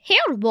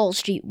Harold Wall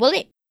Street, will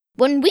it?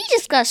 When we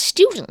discuss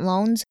student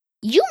loans,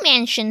 you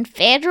mentioned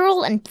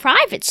federal and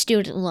private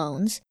student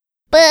loans.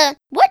 But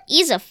what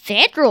is a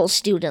federal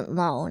student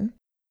loan?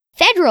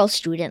 Federal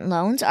student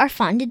loans are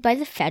funded by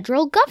the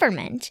federal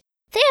government.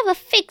 They have a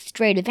fixed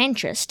rate of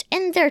interest,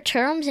 and their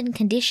terms and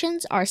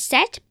conditions are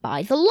set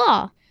by the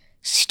law.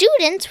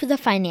 Students with a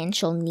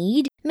financial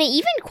need may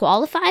even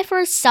qualify for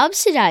a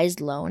subsidized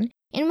loan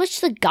in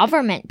which the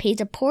government pays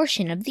a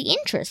portion of the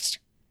interest.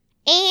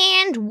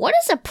 And what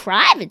is a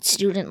private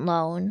student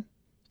loan?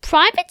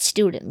 Private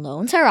student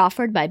loans are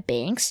offered by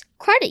banks,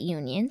 credit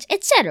unions,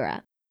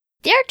 etc.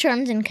 Their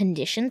terms and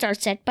conditions are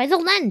set by the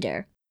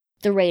lender.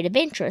 The rate of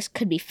interest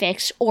could be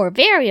fixed or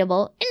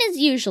variable and is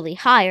usually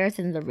higher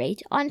than the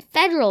rate on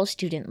federal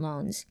student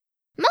loans.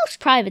 Most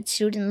private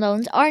student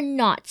loans are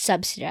not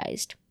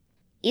subsidized.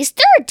 Is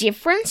there a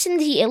difference in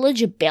the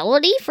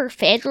eligibility for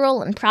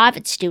federal and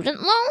private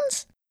student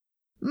loans?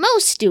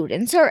 Most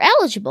students are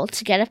eligible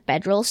to get a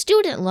federal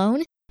student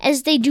loan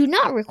as they do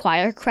not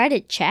require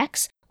credit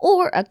checks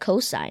or a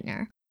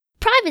cosigner.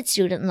 Private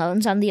student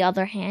loans, on the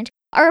other hand,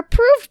 are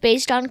approved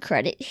based on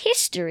credit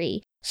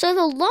history, so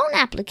the loan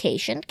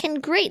application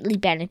can greatly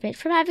benefit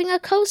from having a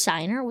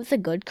cosigner with a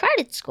good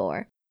credit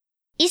score.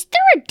 Is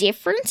there a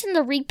difference in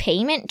the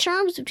repayment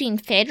terms between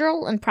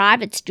federal and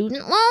private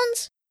student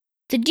loans?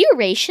 The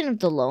duration of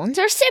the loans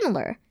are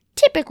similar,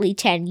 typically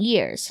 10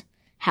 years.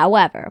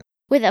 However,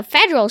 with a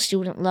federal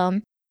student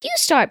loan, you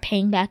start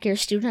paying back your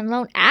student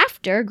loan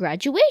after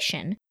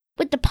graduation,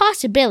 with the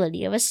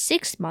possibility of a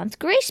 6-month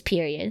grace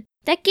period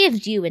that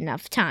gives you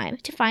enough time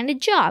to find a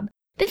job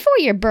before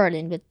you're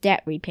burdened with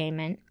debt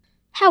repayment.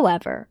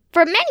 However,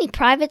 for many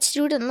private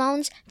student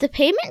loans, the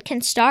payment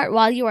can start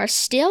while you are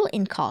still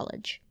in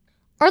college.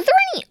 Are there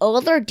any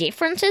other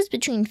differences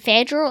between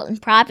federal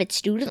and private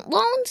student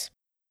loans?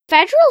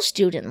 Federal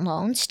student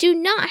loans do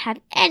not have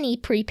any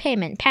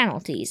prepayment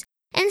penalties,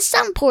 and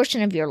some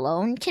portion of your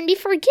loan can be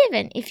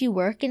forgiven if you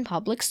work in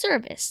public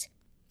service.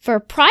 For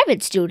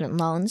private student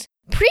loans,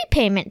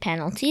 prepayment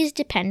penalties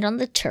depend on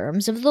the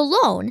terms of the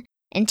loan,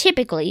 and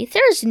typically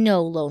there is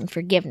no loan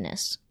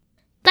forgiveness.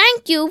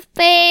 Thank you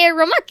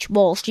very much,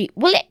 Wall Street,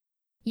 will it?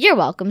 You're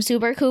welcome,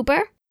 Super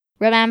Cooper.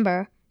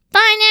 Remember,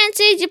 finance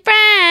is your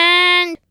friend!